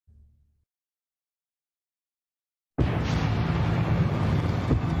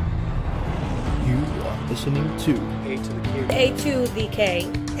listening to A to the Q. A to the K.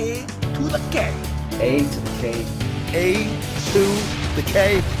 A to the K. A to the K. A to the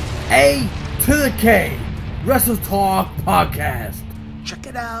K. A to the K. WrestleTalk podcast. Check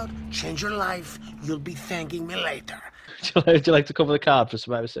it out. Change your life. You'll be thanking me later. Would you like to cover the card for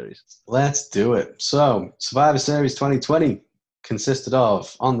Survivor Series? Let's do it. So, Survivor Series 2020 consisted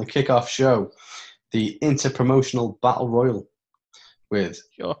of, on the kickoff show, the Inter-Promotional Battle Royal with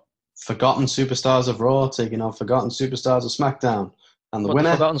Forgotten Superstars of Raw taking on Forgotten Superstars of SmackDown. And the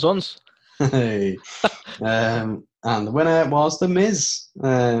winner... Forgotten Sons. Hey. And the winner was The Miz,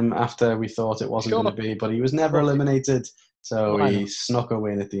 after we thought it wasn't going to be, but he was never eliminated, so he snuck a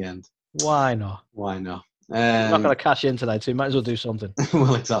win at the end. Why not? Why not? I'm not going to cash in tonight, so you might as well do something.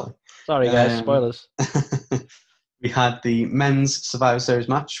 Well, exactly. Sorry, guys. Spoilers. We had the men's Survivor Series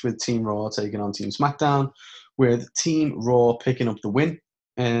match with Team Raw taking on Team SmackDown, with Team Raw picking up the win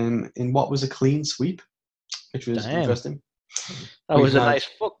in what was a clean sweep, which was interesting. That was a nice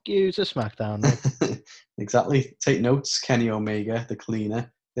fuck you to SmackDown. Right? Exactly. Take notes, Kenny Omega, the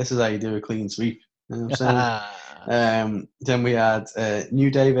cleaner. This is how you do a clean sweep. You know what I'm saying? Then we had New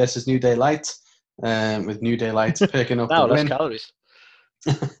Day versus New Day Light, with New Day Light picking up the win. Less calories.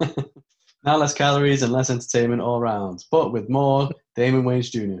 Now less calories and less entertainment all round, but with more Damon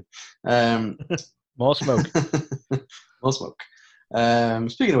Wayans Jr. More smoke. More smoke.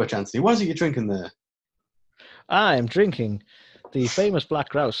 Speaking of which, Anthony, what is it you're drinking there? I am drinking the famous Black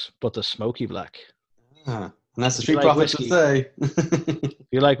Grouse, but the smoky black. And that's the Street Profits would say. If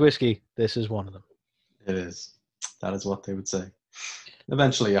you like whiskey, this is one of them. It is. That is what they would say.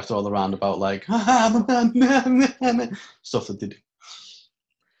 Eventually, after all the roundabout, like, stuff that they do.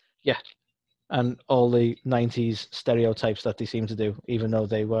 Yeah. And all the 90s stereotypes that they seem to do, even though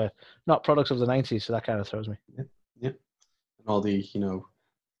they were not products of the 90s, so that kind of throws me. Yeah. And all the,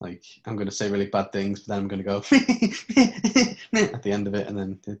 like, I'm going to say really bad things, but then I'm going to go at the end of it, and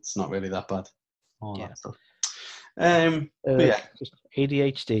then it's not really that bad. All that stuff. But yeah. Just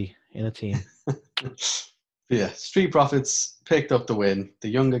ADHD in a team. Yeah, Street Profits picked up the win. The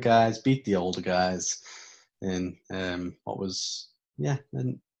younger guys beat the older guys in what was, a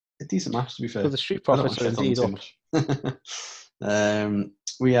decent match, to be fair. So the Street Profits are indeed up.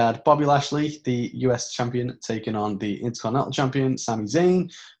 We had Bobby Lashley, the US champion, taking on the Intercontinental champion, Sami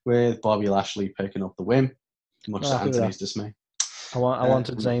Zayn, with Bobby Lashley picking up the win, much to Anthony's dismay. I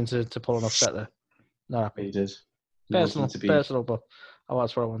wanted Zayn to pull an upset there. Not happy. He did. Personal, but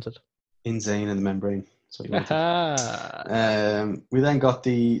that's what I wanted. In Zayn and the membrane. We then got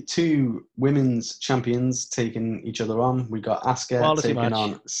the two women's champions taking each other on. We got Asuka taking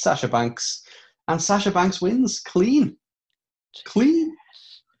on Sasha Banks, and Sasha Banks wins clean.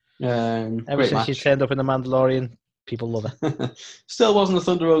 Ever since she turned up in the Mandalorian, people love her. Still wasn't a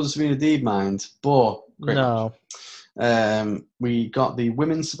Thunder Rosa Serena Deeb mind, but great match. We got the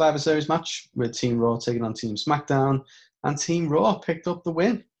women's Survivor Series match with Team Raw taking on Team SmackDown, and Team Raw picked up the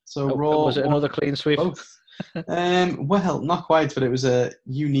win. So Raw was it another clean sweep? Both. Well, not quite, but it was a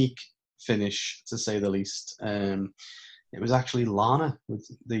unique finish, to say the least. It was actually Lana with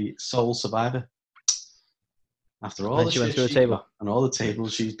the sole survivor. After all the shit she got and all the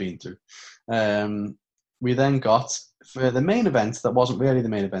tables she's been through. We then got, for the main event, that wasn't really the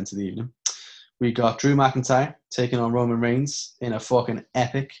main event of the evening, we got Drew McIntyre taking on Roman Reigns in a fucking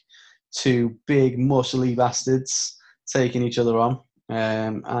epic. Two big, muscly bastards taking each other on.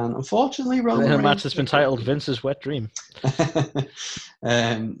 And unfortunately, Roman Reigns... a match that's been titled Vince's Wet Dream. But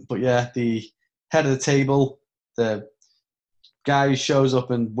yeah, the head of the table, the guy who shows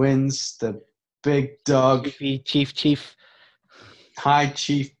up and wins, the big dog... Chief. High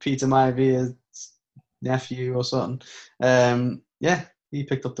Chief Peter Maivia's nephew or something. He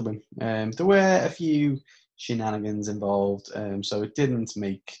picked up the win. There were a few shenanigans involved, so it didn't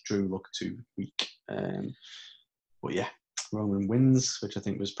make Drew look too weak. But yeah, Roman wins, which I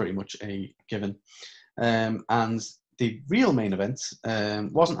think was pretty much a given. And the real main event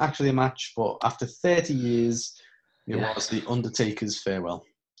wasn't actually a match, but after 30 years, it was the Undertaker's farewell.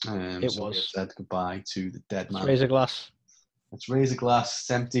 It was. We said goodbye to the dead man. Let's raise a glass. Let's raise a glass.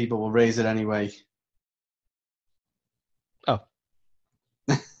 It's empty, but we'll raise it anyway. Oh.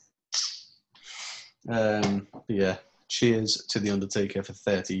 Yeah, cheers to the Undertaker for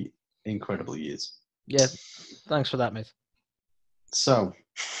 30 incredible years. Yeah, thanks for that, mate. So,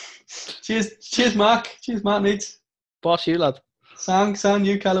 cheers, Mark. Cheers, Mark, mate. Boss you, lad. Sang,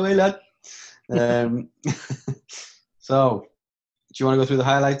 you, Callaway, lad. So, do you want to go through the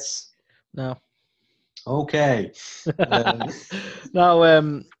highlights? No. Okay. No,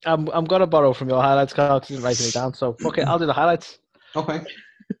 I'm gonna borrow from your highlights because I didn't write any down. So, okay, I'll do the highlights. Okay.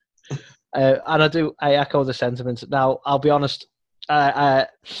 And I echo the sentiments. Now, I'll be honest, I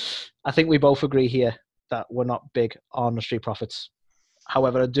think we both agree here that we're not big on the Street Profits.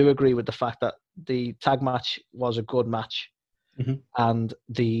 However, I do agree with the fact that the tag match was a good match, and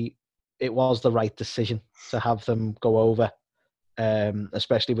it was the right decision to have them go over,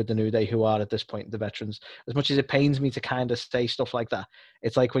 especially with the New Day, who are at this point the veterans. As much as it pains me to kind of say stuff like that,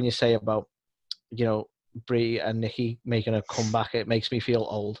 it's like when you say about, Brie and Nikki making a comeback, it makes me feel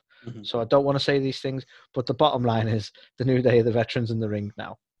old. So I don't want to say these things, but the bottom line is the New Day are the veterans in the ring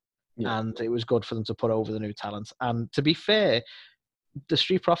now. Yeah. And it was good for them to put over the new talent. And to be fair, the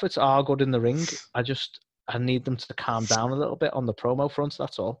Street Profits are good in the ring. I need them to calm down a little bit on the promo fronts.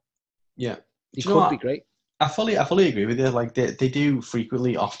 That's all. Yeah, it could be great. I fully agree with you. Like they do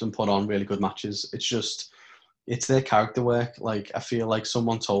frequently, often put on really good matches. It's just it's their character work. Like I feel like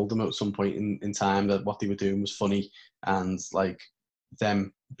someone told them at some point in time that what they were doing was funny, and like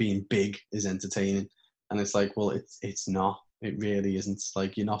them being big is entertaining. And it's like, well, it's not. It really isn't.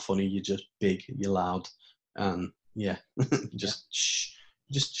 Like you're not funny. You're just big. You're loud. Yeah, just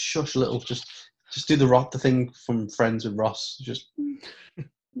shush a little. Just do the thing from Friends with Ross. Just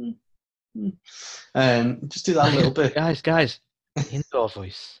just do that a little bit, guys. Indoor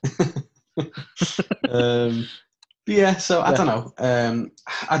voice. Yeah. So I don't know.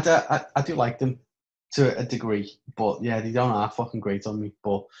 I do like them to a degree, but yeah, they don't are fucking great on me.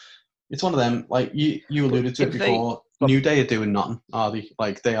 But it's one of them. Like you alluded to it before. New Day are doing nothing, are they?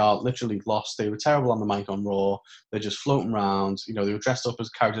 Like they are literally lost. They were terrible on the mic on Raw. They're just floating around. They were dressed up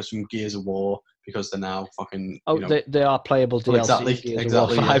as characters from Gears of War because they're now fucking. They are playable DLC. Exactly. Gears of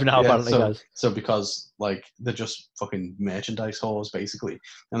War 5 now, apparently, guys. So because like they're just fucking merchandise whores basically,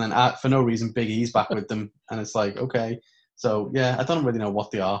 and then for no reason Big E's back with them, and it's like okay, so yeah, I don't really know what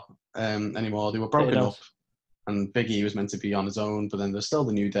they are anymore. They were broken up, and Big E was meant to be on his own, but then there's still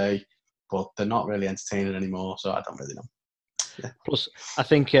the New Day. But they're not really entertaining anymore, so I don't really know. Yeah. Plus, I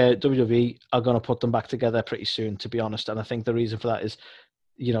think WWE are going to put them back together pretty soon, to be honest. And I think the reason for that is,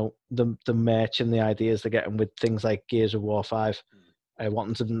 the merch and the ideas they're getting with things like Gears of War 5,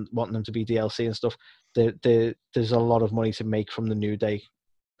 wanting them to be DLC and stuff. There's a lot of money to make from the New Day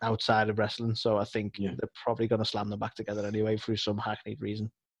outside of wrestling, so I think they're probably going to slam them back together anyway through some hackneyed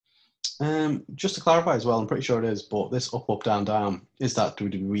reason. Just to clarify as well, I'm pretty sure it is, but this up, down, down, is that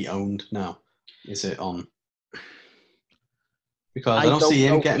WWE owned now? Is it on? Because I don't see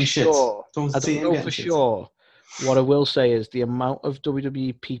him getting shit. I don't know for sure. What I will say is the amount of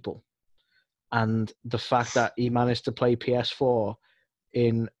WWE people and the fact that he managed to play PS4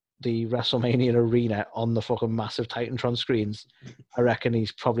 in the WrestleMania arena on the fucking massive Titantron screens, I reckon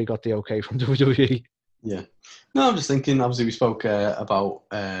he's probably got the okay from WWE. Yeah. No, I'm just thinking, obviously we spoke about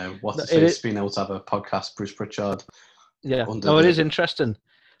what's his face being able to have a podcast, Bruce Pritchard. Yeah. No, it is interesting.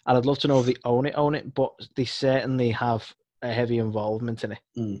 And I'd love to know if they own it, but they certainly have a heavy involvement in it.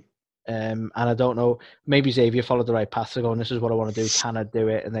 And I don't know, maybe Xavier followed the right path to go, and this is what I want to do. Can I do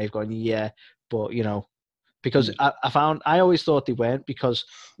it? And they've gone, yeah. But, because I always thought they weren't, because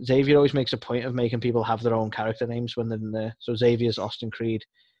Xavier always makes a point of making people have their own character names when they're in there. So Xavier's Austin Creed.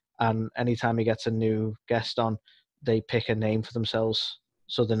 And anytime he gets a new guest on, they pick a name for themselves.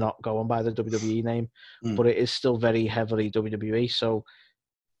 So they're not going by the WWE name. But it is still very heavily WWE. So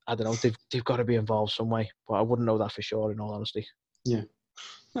I don't know. They've got to be involved some way. But I wouldn't know that for sure, in all honesty. Yeah.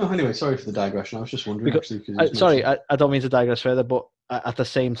 No, anyway, sorry for the digression. I was just wondering. I don't mean to digress further, but at the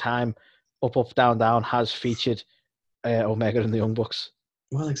same time, Up, Up, Down, Down has featured Omega and the Young Bucks.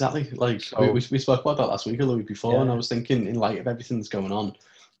 Well, exactly. Like we spoke about that last week or the week before, and I was thinking, in light of everything that's going on,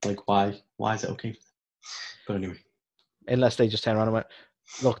 like why is it okay? But anyway, unless they just turn around and went,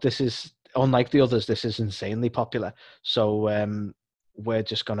 look, this is unlike the others. This is insanely popular, so we're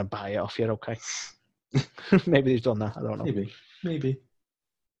just gonna buy it off you. Okay? Maybe they've done that. I don't know. Maybe.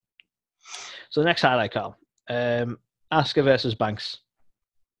 So the next highlight, Carl, Asuka versus Banks.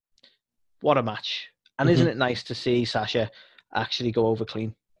 What a match! And isn't it nice to see Sasha actually go over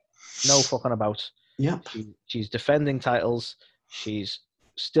clean? No fucking about. Yeah. She's defending titles. She's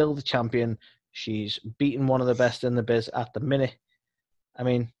still the champion. She's beaten one of the best in the biz at the minute. I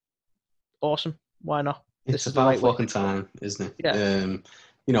mean, awesome. Why not? It's about fucking time, isn't it? Yeah.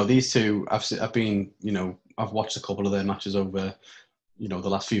 These two, I've been, I've watched a couple of their matches over, the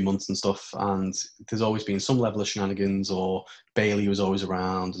last few months and stuff, and there's always been some level of shenanigans, or Bailey was always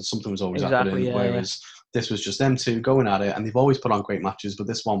around and something was always happening, whereas this was just them two going at it, and they've always put on great matches, but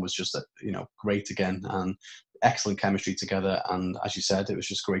this one was just, great again, and excellent chemistry together, and as you said, it was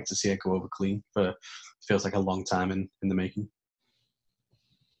just great to see it go over clean for, feels like a long time in the making.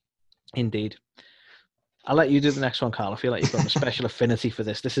 Indeed. I'll let you do the next one, Carl. I feel like you've got a special affinity for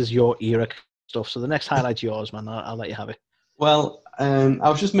this. This is your era stuff. So the next highlight's yours, man. I'll let you have it. Well, I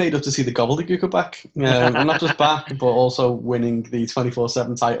was just made up to see the Gobbledygooker back, and not just back, but also winning the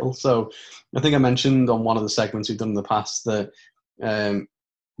 24/7 title. So I think I mentioned on one of the segments we've done in the past that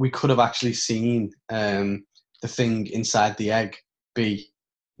we could have actually seen the thing inside the egg be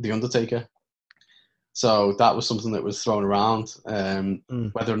the Undertaker. So that was something that was thrown around,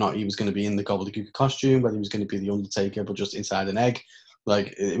 whether or not he was going to be in the Gobbledygooker costume, whether he was going to be the Undertaker, but just inside an egg.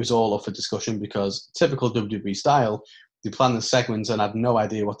 Like, it was all up for discussion because typical WWE style, they planned the segments and had no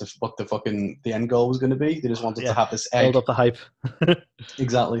idea what the fucking the end goal was going to be. They just wanted to have this egg. Build up the hype.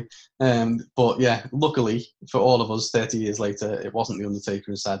 Exactly. But yeah, luckily for all of us, 30 years later, it wasn't the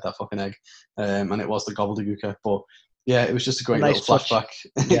Undertaker inside that fucking egg, and it was the Gobbledygooker. But yeah, it was just a great nice little touch.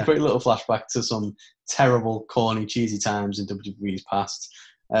 flashback. Yeah. Great little flashback to some terrible, corny, cheesy times in WWE's past.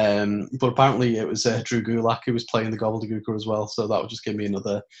 But apparently it was Drew Gulak who was playing the Gobbledygooker as well, so that would just give me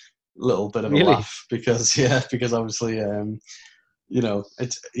another little bit of a laugh because obviously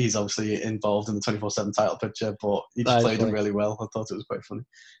he's obviously involved in the 24/7 title picture, but he just played him really well. I thought it was quite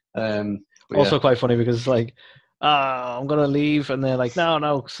funny. Also quite funny because it's like, I'm gonna leave, and they're like,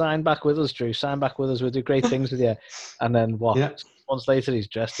 no, sign back with us, Drew. Sign back with us. We'll do great things with you. And then what? Yeah. Months later, he's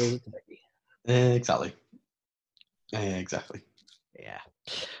dressed as a Mickey. Exactly. Exactly. Yeah.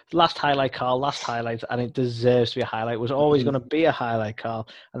 Last highlight, Carl. Last highlight, and it deserves to be a highlight. It was always going to be a highlight, Carl,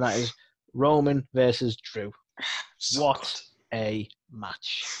 and that is Roman versus Drew. What a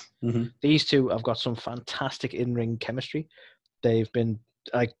match! These two have got some fantastic in-ring chemistry. They've been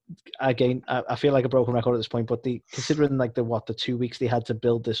like, again, I feel like a broken record at this point, but considering like the 2 weeks they had to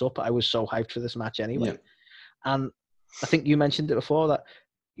build this up, I was so hyped for this match anyway. Yeah. And I think you mentioned it before that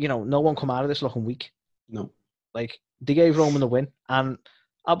no one come out of this looking weak. No. Like, they gave Roman the win, and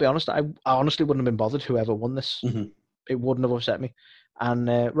I'll be honest, I honestly wouldn't have been bothered whoever won this. It wouldn't have upset me. And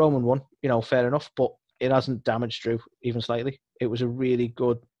Roman won, fair enough, but it hasn't damaged Drew even slightly. It was a really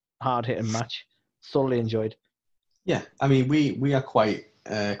good, hard-hitting match. Thoroughly enjoyed. Yeah, I mean, we are quite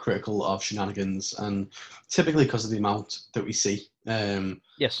critical of shenanigans, and typically because of the amount that we see.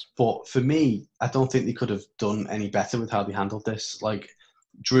 Yes. But for me, I don't think they could have done any better with how they handled this. Like,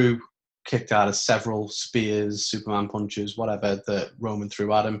 Drew kicked out of several spears, Superman punches, whatever that Roman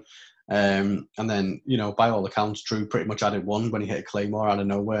threw at him. And then, by all accounts, Drew pretty much added one when he hit a Claymore out of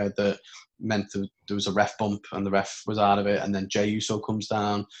nowhere that meant that there was a ref bump and the ref was out of it. And then Jey Uso comes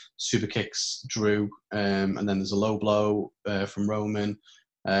down, super kicks Drew, and then there's a low blow from Roman,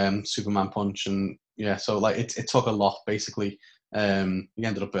 Superman punch. And yeah, so like it took a lot, basically. He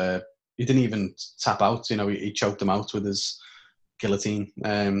ended up, he didn't even tap out, he choked him out with his guillotine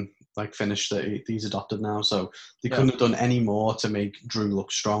finish that he's adopted now. So they couldn't have done any more to make Drew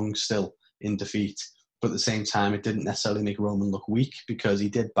look strong still in defeat. But at the same time, it didn't necessarily make Roman look weak because he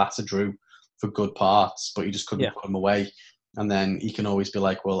did batter Drew for good parts, but he just couldn't put him away. And then he can always be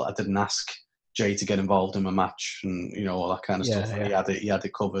like, well, I didn't ask Jey to get involved in my match and, all that kind of stuff. Yeah. He had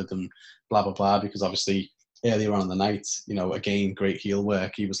it covered and blah, blah, blah, because obviously earlier on in the night, again, great heel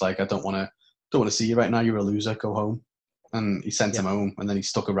work. He was like, I don't want to see you right now. You're a loser. Go home. And he sent him home, and then he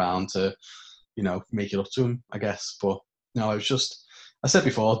stuck around to, make it up to him, I guess. But no, it was just, I said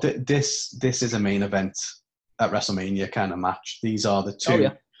before, this is a main event at WrestleMania kind of match. These are the two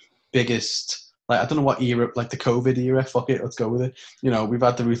biggest, I don't know what era, like the COVID era, fuck it, let's go with it. We've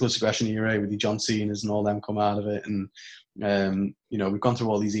had the Ruthless Aggression era with the John Cena's and all them come out of it. And, we've gone through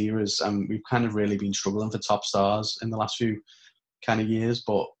all these eras, and we've kind of really been struggling for top stars in the last few kind of years.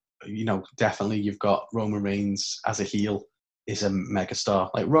 But definitely you've got Roman Reigns as a heel is a megastar.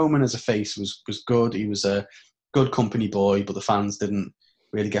 Like, Roman as a face was good. He was a good company boy, but the fans didn't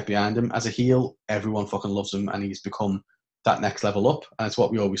really get behind him. As a heel, everyone fucking loves him, and he's become that next level up. And it's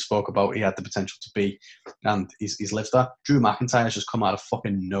what we always spoke about. He had the potential to be, and he's lived that. Drew McIntyre has just come out of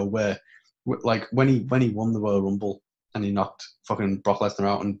fucking nowhere. Like, when he won the Royal Rumble and he knocked fucking Brock Lesnar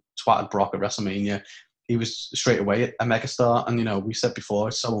out and twatted Brock at WrestleMania, he was straight away a megastar. And, we said before,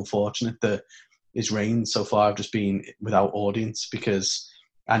 it's so unfortunate that his reign so far have just been without audience, because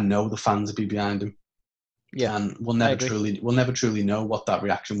I know the fans would be behind him. Yeah. And we'll never truly know what that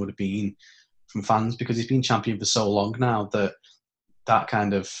reaction would have been from fans, because he's been champion for so long now that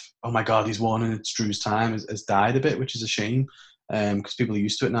kind of, oh my God, he's won and it's Drew's time has died a bit, which is a shame, because people are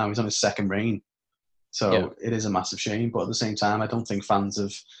used to it now. He's on his second reign. So it is a massive shame. But at the same time, I don't think fans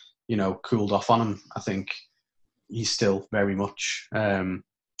have, cooled off on him. I think he's still very much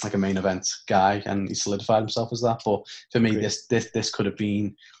like a main event guy, and he solidified himself as that. But for me, this could have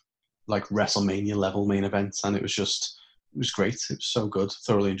been like WrestleMania level main event, and it was great. It was so good.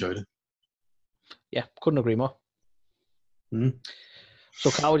 Thoroughly enjoyed it. Yeah, couldn't agree more. Mm.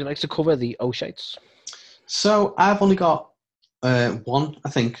 So, Carl, would you like to cover the Oshites? So I've only got one, I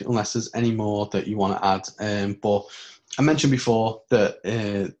think, unless there's any more that you want to add. But I mentioned before that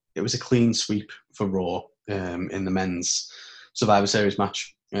it was a clean sweep for Raw in the men's Survivor Series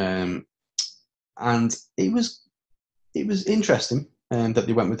match, and it was interesting that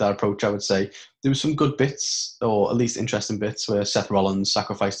they went with that approach. I would say there were some good bits, or at least interesting bits, where Seth Rollins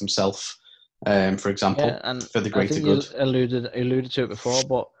sacrificed himself, for example, Yeah, and for the I greater think good. you alluded to it before,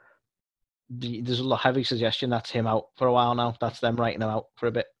 but there's a heavy suggestion that's him out for a while now. That's them writing him out for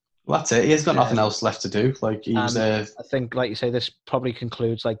a bit. Well, that's it. He's got nothing else left to do. Like he was I think, like you say, this probably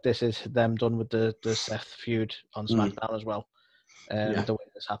concludes like this is them done with the Seth feud on SmackDown as well. Yeah. The way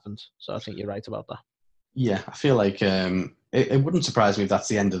this happened. So I think you're right about that. Yeah, I feel like it wouldn't surprise me if that's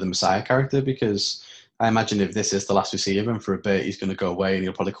the end of the Messiah character, because I imagine if this is the last we see of him for a bit, he's going to go away and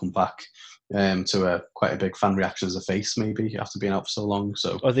he'll probably come back to quite a big fan reaction as a face, maybe, after being out for so long.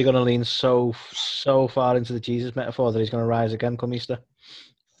 So, or are they going to lean so far into the Jesus metaphor that he's going to rise again come Easter?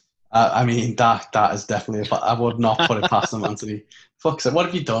 I mean, that is definitely. I would not put it past them, Anthony. Fuck's sake, what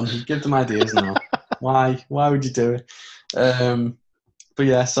have you done? You give them ideas now. Why would you do it? But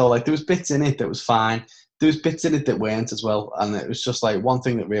yeah, so like there was bits in it that was fine. There was bits in it that weren't as well, and it was just like one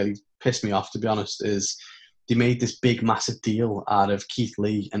thing that really pissed me off, to be honest, is they made this big massive deal out of Keith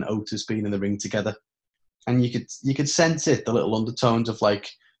Lee and Otis being in the ring together, and you could sense it, the little undertones of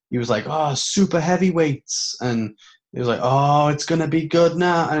like he was like, oh, super heavyweights, and it was like, oh, it's gonna be good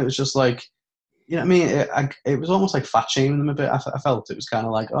now, and it was just like, you know what I mean? It was almost like fat shaming them a bit. I felt it was kind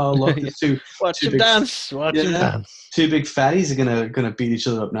of like, oh look, there's watch him big, dance, watch him dance. Two big fatties are gonna beat each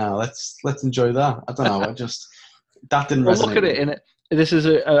other up now. Let's enjoy that. I don't know. That didn't resonate. Look at it in it. This is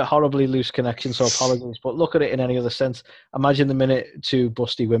a horribly loose connection, so apologies. But look at it in any other sense. Imagine the minute two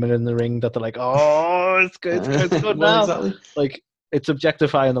busty women in the ring that they're like, oh, it's good well, now. Exactly. Like, it's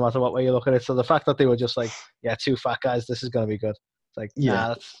objectifying no matter what way you look at it. So the fact that they were just like, yeah, two fat guys, this is going to be good. It's like,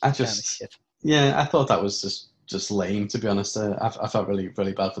 yeah, that's kind of shit. Yeah, I thought that was just lame, to be honest. I felt really,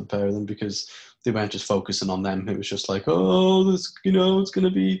 really bad for the pair of them because they weren't just focusing on them. It was just like, oh, this, it's going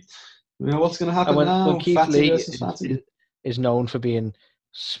to be, what's going to happen now? When Keith Fatty Lee versus Fatty. is known for being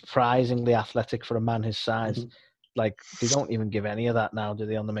surprisingly athletic for a man his size, like they don't even give any of that now, do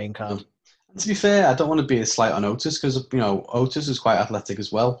they, on the main card? No. To be fair, I don't want to be a slight on Otis because Otis is quite athletic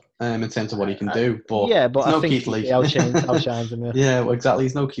as well in terms of what he can do. But yeah, but I no think Keith Lee outshines him. Yeah, well, exactly.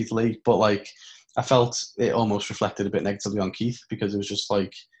 He's no Keith Lee, but like I felt it almost reflected a bit negatively on Keith because it was just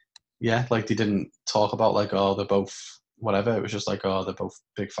like, yeah, like they didn't talk about like, oh, they're both whatever. It was just like, oh, they're both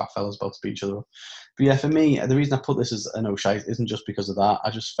big fat fellas about to beat each other up. But yeah, for me, the reason I put this as an O'Shite isn't just because of that. I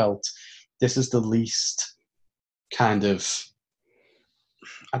just felt this is the least kind of,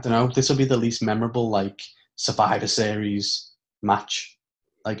 I don't know, this will be the least memorable like Survivor Series match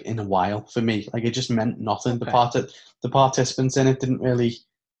like in a while for me. Like it just meant nothing. Okay. The participants in it didn't really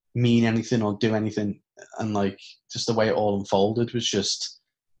mean anything or do anything, and like just the way it all unfolded was just,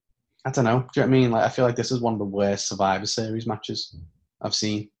 I don't know. Do you know what I mean? Like I feel like this is one of the worst Survivor Series matches I've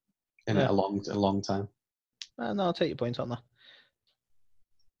seen in a long time. No, I'll take your point on that.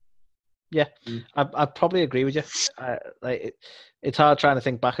 Yeah, I probably agree with you. It's hard trying to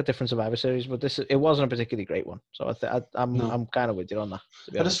think back at different Survivor Series, but it wasn't a particularly great one. So I'm kind of with you on that.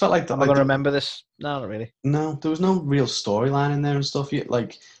 I just felt like am I going to remember this? No, not really. No, there was no real storyline in there and stuff.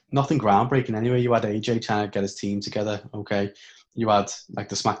 Like nothing groundbreaking anyway. You had AJ trying to get his team together. Okay, you had like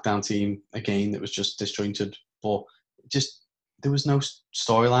the SmackDown team again that was just disjointed, but just there was no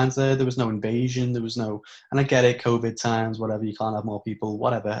storylines there. There was no invasion. There was no, and I get it, COVID times, whatever. You can't have more people,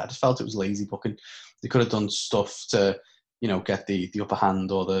 whatever. I just felt it was lazy booking. They could have done stuff to, get the upper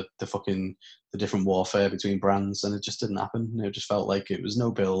hand or the different warfare between brands, and it just didn't happen. It just felt like it was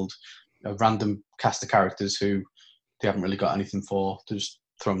no build, a random cast of characters who they haven't really got anything for to just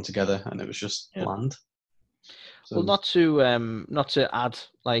throw them together, and it was just bland. So, well, not to add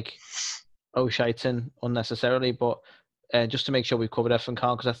like O'Shighton unnecessarily, but just to make sure we've covered everything,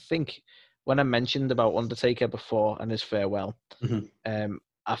 Carl, because I think when I mentioned about Undertaker before and his farewell,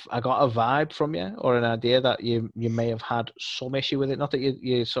 I got a vibe from you or an idea that you may have had some issue with it. Not that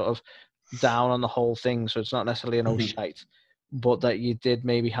you're sort of down on the whole thing, so it's not necessarily an O'Shite, but that you did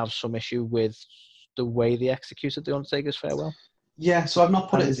maybe have some issue with the way they executed the Undertaker's farewell. Yeah, so I've not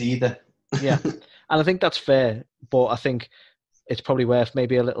put it as either. Yeah, and I think that's fair, but I think it's probably worth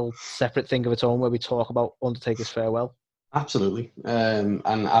maybe a little separate thing of its own where we talk about Undertaker's farewell. Absolutely. And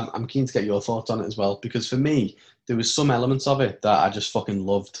I'm keen to get your thoughts on it as well, because for me, there was some elements of it that I just fucking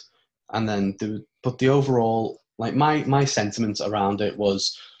loved. And then, but the overall, like my sentiments around it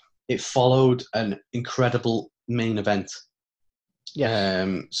was, it followed an incredible main event. Yes.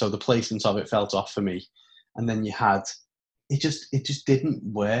 So the placement of it felt off for me. And then you had it just didn't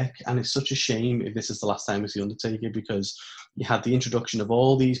work, and it's such a shame if this is the last time we see Undertaker, because you had the introduction of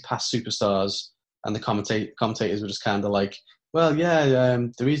all these past superstars, and the commentators were just kind of like, well, yeah,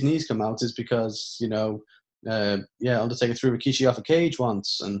 the reason he's come out is because Undertaker threw Rikishi off a cage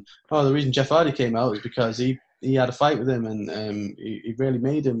once, and the reason Jeff Hardy came out is because he had a fight with him, and he really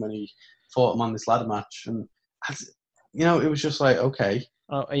made him when he fought him on this ladder match, and it was just like, okay.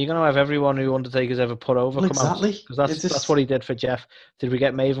 Are you going to have everyone who Undertaker's ever put over come out? Because that's what he did for Jeff. Did we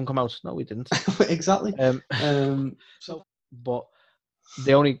get Maven come out? No, we didn't. Exactly. But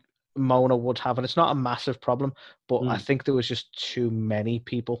the only moan I would have, and it's not a massive problem, but I think there was just too many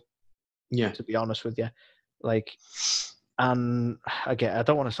people. Yeah. To be honest with you, and again, I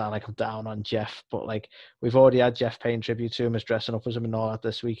don't want to sound like I'm down on Jeff, but we've already had Jeff paying tribute to him as dressing up as him and all that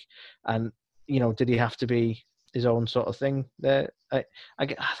this week, and did he have to be his own sort of thing there? I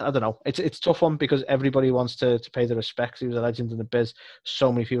don't know. It's a tough one because everybody wants to pay the respect. He was a legend in the biz.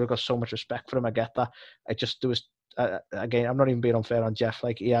 So many people got so much respect for him. I get that. There was again, I'm not even being unfair on Jeff.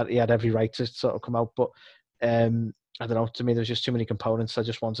 He had every right to sort of come out, but I don't know. To me, there's just too many components. I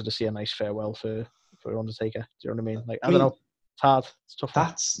just wanted to see a nice farewell for Undertaker. Do you know what I mean? I don't know. It's hard. It's tough.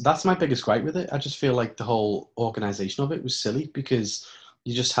 That's my biggest gripe with it. I just feel like the whole organization of it was silly because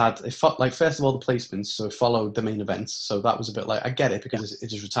you just had first of all the placements, so it followed the main events. So that was a bit I get it because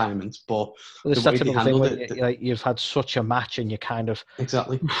it's his retirement, but the way they handled it, you've had such a match and you kind of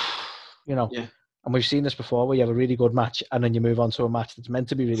exactly, Yeah. And we've seen this before where you have a really good match and then you move on to a match that's meant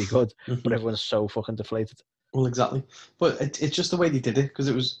to be really good, but everyone's so fucking deflated. Well, exactly, but it's just the way they did it because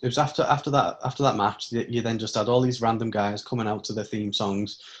it was after that match, you then just had all these random guys coming out to their theme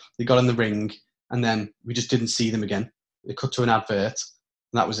songs. They got in the ring, and then we just didn't see them again. They cut to an advert,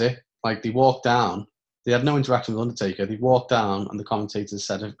 and that was it. They walked down. They had no interaction with Undertaker. They walked down, and the commentators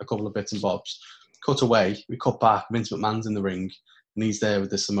said a couple of bits and bobs. Cut away. We cut back. Vince McMahon's in the ring, and he's there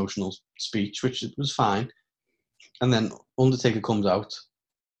with this emotional speech, which was fine. And then Undertaker comes out.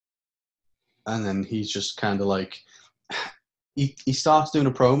 And then he's just kind of he starts doing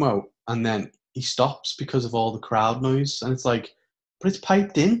a promo and then he stops because of all the crowd noise. And it's but it's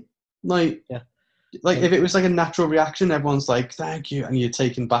piped in. If it was a natural reaction, everyone's thank you. And you're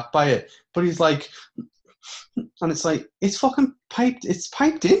taken back by it. But he's and it's it's fucking piped. It's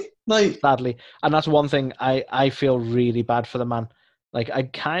piped in. Sadly. And that's one thing I feel really bad for the man. I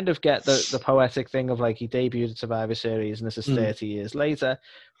kind of get the poetic thing of he debuted at Survivor Series and this is 30 years later.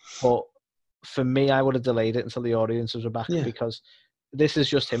 But for me, I would have delayed it until the audiences were back because this is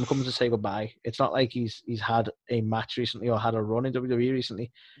just him coming to say goodbye. It's not like he's had a match recently or had a run in WWE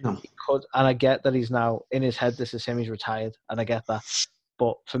recently. No. He could, and I get that he's now in his head. This is him. He's retired, and I get that.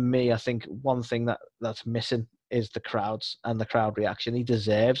 But for me, I think one thing that's missing is the crowds and the crowd reaction. He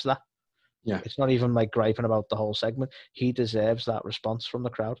deserves that. Yeah, it's not even griping about the whole segment. He deserves that response from the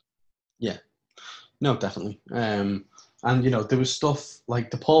crowd. Yeah, no, definitely. And there was stuff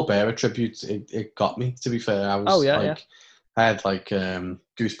like the Paul Bearer tribute. It got me. To be fair, I was I had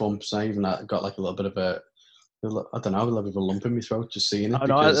goosebumps. I even got a little bit of a little bit of a lump in my throat just seeing it.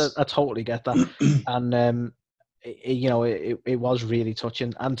 I totally get that, and it was really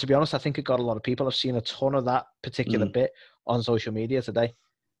touching. And to be honest, I think it got a lot of people. I've seen a ton of that particular bit on social media today,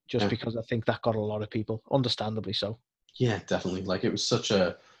 just because I think that got a lot of people, understandably so. Yeah, definitely. It was such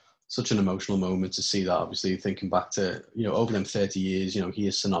an emotional moment to see that. Obviously, thinking back to over them 30 years, he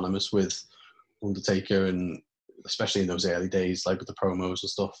is synonymous with Undertaker, and especially in those early days, with the promos and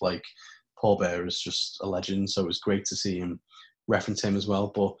stuff. Paul Bearer is just a legend, so it was great to see him reference him as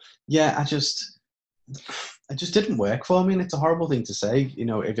well. But yeah, it just didn't work for me, and it's a horrible thing to say,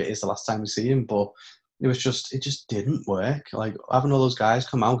 if it is the last time we see him, but it just didn't work. Having all those guys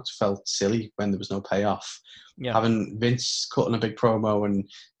come out felt silly when there was no payoff. Yeah. Having Vince cutting a big promo and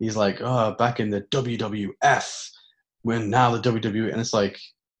he's back in the WWF, when now the WWE, and it's you're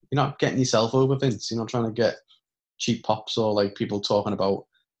not getting yourself over, Vince. You're not trying to get cheap pops or people talking about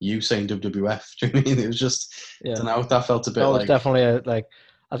you saying WWF. Do you know what I mean? It was just, I don't know, that felt a bit was definitely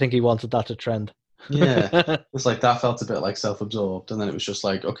I think he wanted that to trend. Yeah, it's that felt a bit self-absorbed, and then it was just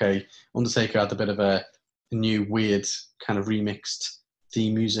okay, Undertaker had a bit of a new weird kind of remixed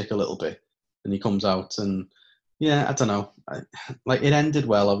theme music a little bit, and he comes out and yeah, I don't know, it ended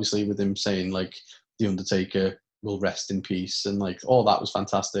well, obviously, with him saying the Undertaker will rest in peace, and all that was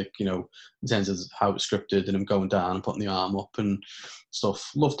fantastic, in terms of how it was scripted and him going down and putting the arm up and stuff.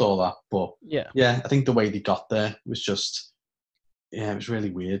 Loved all that, but yeah, I think the way they got there was just. Yeah, it was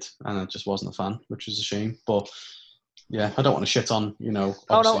really weird, and I just wasn't a fan, which was a shame. But Yeah, I don't want to shit on,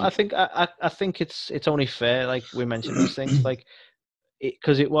 Oh no, obviously. I think it's only fair. Like we mentioned these things, like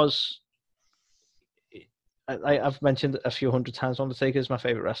because it was. I've mentioned a few hundred times Undertaker is my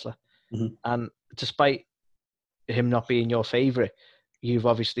favorite wrestler, Mhm. and despite him not being your favorite, you've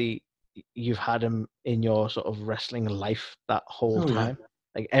had him in your sort of wrestling life that whole Oh, yeah. time.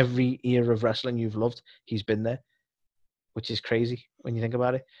 Like every era of wrestling you've loved, he's been there, which is crazy when you think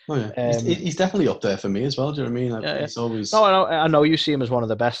about it. Oh, yeah. He's definitely up there for me as well. Do you know what I mean? Yeah, yeah. He's always... No, I know you see him as one of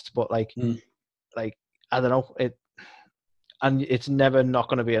the best, but like I don't know it, and it's never not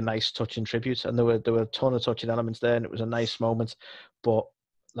going to be a nice touching tribute. And there were a ton of touching elements there, and it was a nice moment. But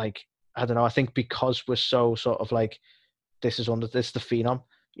like I don't know, I think because we're so sort of like this is the phenom.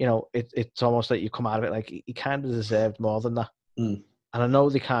 It's almost like you come out of it like he kind of deserved more than that. Mm. And I know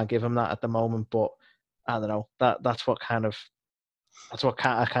they can't give him that at the moment, but I don't know. That's what I kind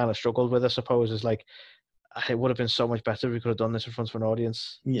of struggled with. I suppose is like it would have been so much better if we could have done this in front of an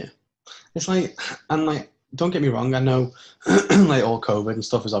audience. Yeah. It's like, and like, don't get me wrong, I know like all COVID and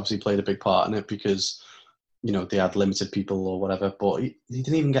stuff has obviously played a big part in it because, they had limited people or whatever, but he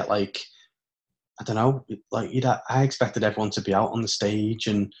didn't even get like, I don't know, like I expected everyone to be out on the stage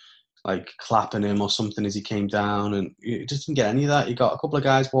and like clapping him or something as he came down, and you just didn't get any of that. You got a couple of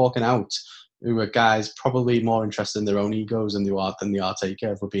guys walking out who were guys probably more interested in their own egos than the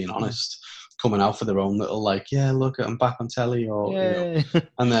Taker, if we're being honest, coming out for their own little like, yeah, look, I'm back on telly, or Yeah.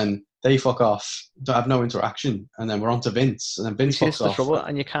 and then they fuck off, don't have no interaction, and then we're on to Vince, and then Vince See, this is fucks the off. trouble,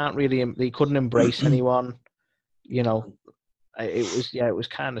 and you can't really. They couldn't embrace anyone. It was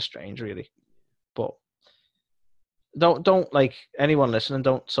kind of strange, really. But don't like anyone listening.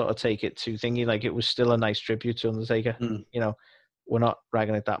 Don't sort of take it too thingy. Like it was still a nice tribute to Undertaker. Mm. We're not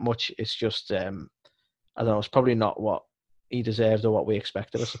ragging it that much. It's just I don't know. It's probably not what he deserved or what we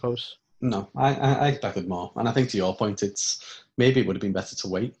expected, I suppose. No, I expected more, and I think to your point, it's maybe it would have been better to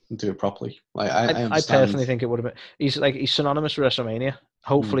wait and do it properly. Like I I understand. personally think it would have been. He's synonymous with WrestleMania.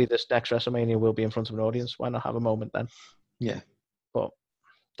 Hopefully, this next WrestleMania will be in front of an audience. Why not have a moment then? Yeah, but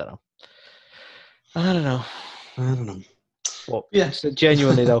don't know. I don't know. But yeah, so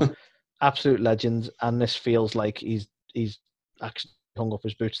genuinely though, absolute legend, and this feels like he's actually hung up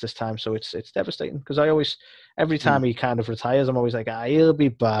his boots this time. So it's devastating because every time he kind of retires, I'm always like, he'll be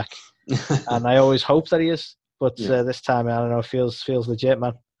back, and I always hope that he is. But this time, I don't know, feels legit,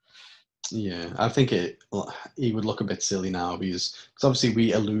 man. Yeah, I think he would look a bit silly now because obviously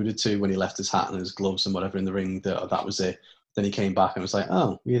we alluded to when he left his hat and his gloves and whatever in the ring that was it. Then he came back and it was like,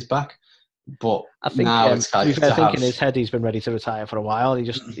 oh, he is back. But I think now it's kind of I think in his head he's been ready to retire for a while.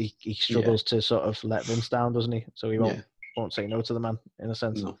 He struggles to sort of let Vince down, doesn't he? So he won't say no to the man in a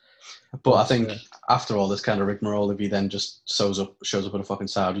sense. No. But I think after all this kind of rigmarole, if he then just shows up at a fucking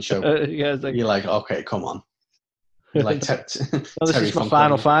Saudi show, you're like, okay, come on. Like this is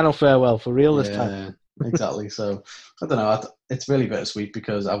my final farewell for real this time. Exactly. So I don't know. It's really bittersweet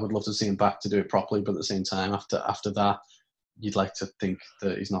because I would love to see him back to do it properly, but at the same time, after that, you'd like to think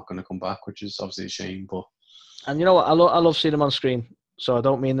that he's not going to come back, which is obviously a shame. But and you know what? I love seeing him on screen. So I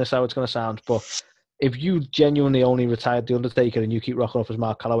don't mean this how it's going to sound, but if you genuinely only retired the Undertaker and you keep rocking up as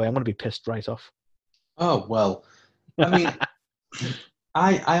Mark Calloway, I'm going to be pissed right off. Oh well, I mean,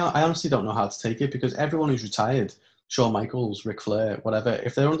 I honestly don't know how to take it because everyone who's retired, Shawn Michaels, Ric Flair, whatever,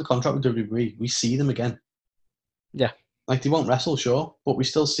 if they're under contract with WWE, we see them again. Yeah. Like, they won't wrestle, sure, but we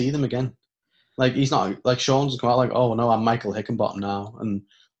still see them again. Like, he's not, like, Shawn's come out like, oh, no, I'm Michael Hickenbottom now. And,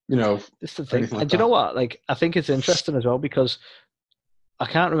 This is the thing. And do you know what? Like, I think it's interesting as well because I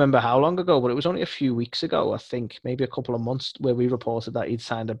can't remember how long ago, but it was only a few weeks ago, I think, maybe a couple of months, where we reported that he'd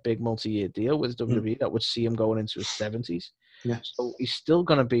signed a big multi-year deal with WWE that would see him going into his 70s. Yeah. So he's still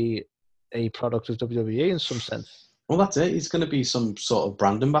going to be a product of WWE in some sense. Well, that's it. He's going to be some sort of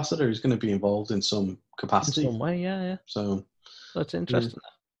brand ambassador. He's going to be involved in some capacity. In some way, yeah. So that's interesting.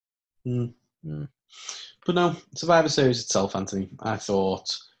 But no, Survivor Series itself, Anthony, I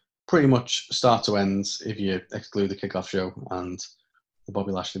thought pretty much start to end, if you exclude the kickoff show and the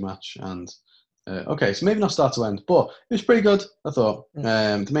Bobby Lashley match. And okay, so maybe not start to end, but it was pretty good, I thought.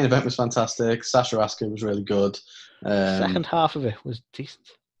 The main event was fantastic. Sasha Asuka was really good. Second half of it was decent.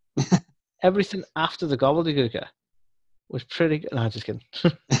 Everything after the gobbledygook was pretty good. No, just kidding.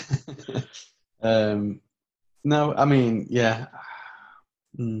 No, I mean, yeah.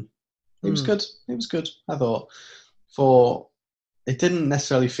 It was good. It was good, I thought. It didn't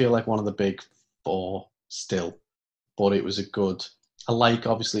necessarily feel like one of the big four still, but it was a good... I like,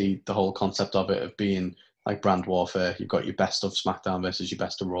 obviously, the whole concept of it, of being like brand warfare. You've got your best of SmackDown versus your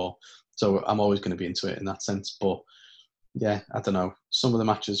best of Raw. So I'm always going to be into it in that sense. But yeah, I don't know. Some of the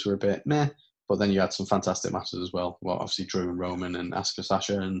matches were a bit meh, But then you had some fantastic matches as well. Well, obviously Drew and Roman and Asuka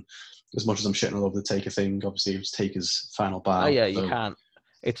Sasha. And as much as I'm shitting all over the Taker thing, obviously it was Taker's final bow. Oh, yeah, you can't.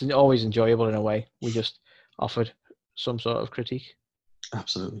 It's always enjoyable in a way. We just offered some sort of critique.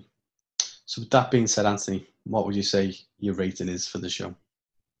 Absolutely. So with that being said, Anthony, what would you say your rating is for the show?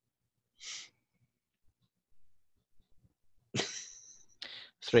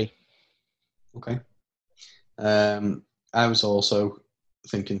 Three. Okay. I was also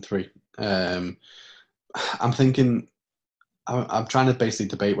thinking 3. I'm thinking I'm trying to basically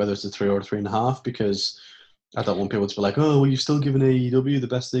debate whether it's a 3 or a 3.5 because I don't want people to be like, oh, well, you've still given AEW the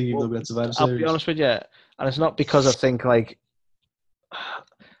best thing, even though we had Survivor Series. I'll be honest with you, and it's not because I think like,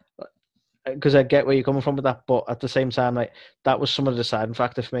 because I get where you're coming from with that, but at the same time, like that was some of the deciding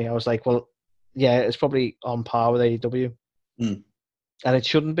factor for me. I was like, well, yeah, it's probably on par with AEW. And it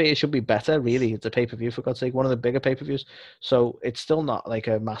shouldn't be. It should be better, really. It's a pay-per-view, for God's sake, one of the bigger pay-per-views. So it's still not like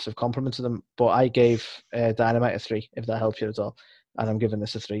a massive compliment to them. But I gave Dynamite a 3, if that helps you at all. And I'm giving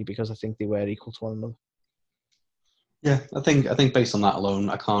this a 3 because I think they were equal to one another. Yeah, I think based on that alone,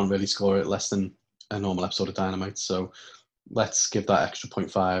 I can't really score it less than a normal episode of Dynamite. So let's give that extra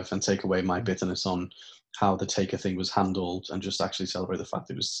 0.5 and take away my bitterness on how the Taker thing was handled and just actually celebrate the fact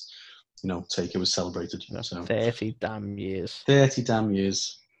it was, Taker was celebrated. So 30 damn years. 30 damn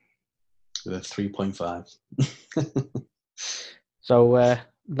years with a 3.5. So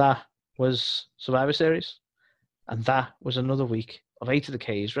that was Survivor Series. And that was another week of A to the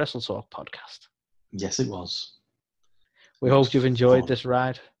K's WrestleTalk podcast. Yes, it was. We hope you've enjoyed this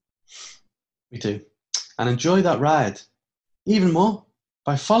ride. We do. And enjoy that ride even more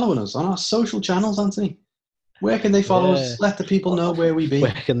by following us on our social channels, Anthony. Where can they follow us? Let the people know where we be.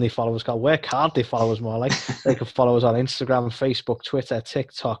 Where can they follow us, Carl? Where can't they follow us more? Like, they can follow us on Instagram, Facebook, Twitter,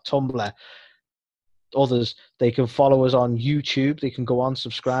 TikTok, Tumblr. Others, they can follow us on YouTube. They can go on,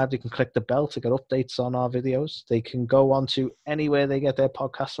 subscribe. They can click the bell to get updates on our videos. They can go on to anywhere they get their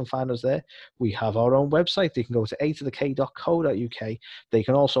podcasts and find us there. We have our own website. They can go to atothek.co.uk. They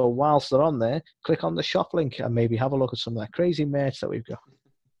can also, whilst they're on there, click on the shop link and maybe have a look at some of that crazy merch that we've got.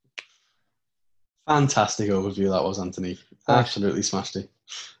 Fantastic overview that was, Anthony. Thanks. Absolutely smashed it.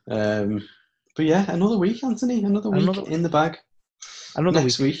 But yeah, another week, Anthony. Another week in the bag. Another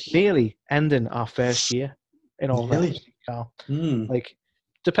Next week. Nearly ending our first year in all that, Carl. Mm. Like,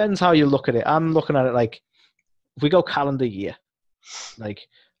 depends how you look at it. I'm looking at it like, if we go calendar year, like,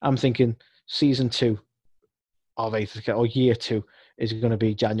 I'm thinking season 2 of AEW, or year 2 is going to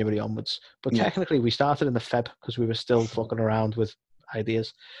be January onwards. But technically, we started in the Feb because we were still fucking around with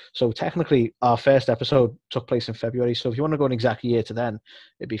ideas. So technically, our first episode took place in February. So if you want to go an exact year to then,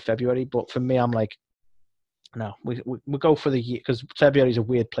 it'd be February. But for me, I'm like, no, we go for the year because February is a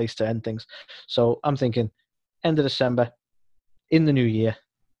weird place to end things. So I'm thinking end of December, in the new year,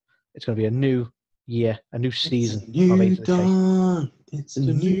 it's going to be a new year, a new season. It's a new dawn. It's a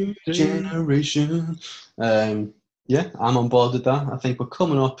new generation. Yeah, I'm on board with that. I think we're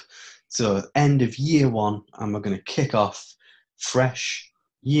coming up to the end of year 1 and we're going to kick off fresh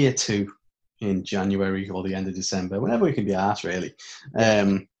year 2 in January or the end of December, whenever we can be asked, really.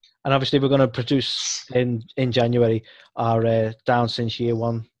 And obviously, we're going to produce in January our Down Since Year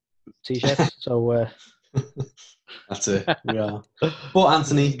 1 t-shirts. So that's it. We are. But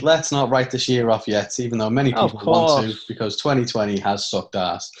Anthony, let's not write this year off yet, even though many people want to, because 2020 has sucked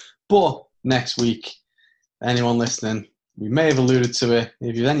ass. But next week, anyone listening, we may have alluded to it.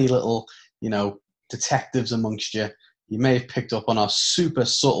 If you have any little, detectives amongst you, you may have picked up on our super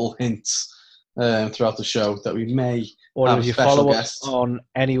subtle hints throughout the show that we may. Or if you follow us on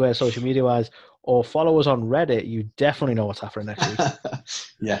anywhere social media wise, or follow us on Reddit, you definitely know what's happening next week.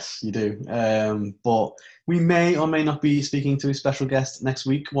 Yes, you do. But we may or may not be speaking to a special guest next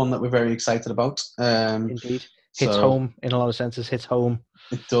week, one that we're very excited about. Indeed. Hits home in a lot of senses, hits home.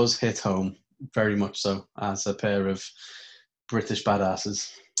 It does hit home, very much so, as a pair of British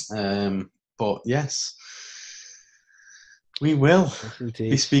badasses. But yes. We will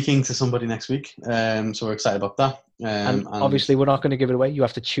be speaking to somebody next week, so we're excited about that. And obviously, we're not going to give it away. You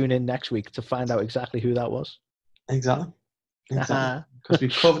have to tune in next week to find out exactly who that was. Exactly. Because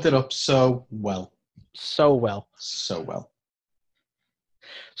we've covered it up so well. So well.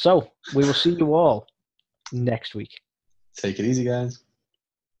 So we will see you all next week. Take it easy, guys.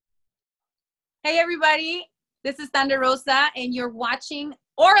 Hey, everybody. This is Thunder Rosa, and you're watching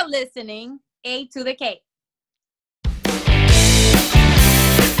or listening A to the K.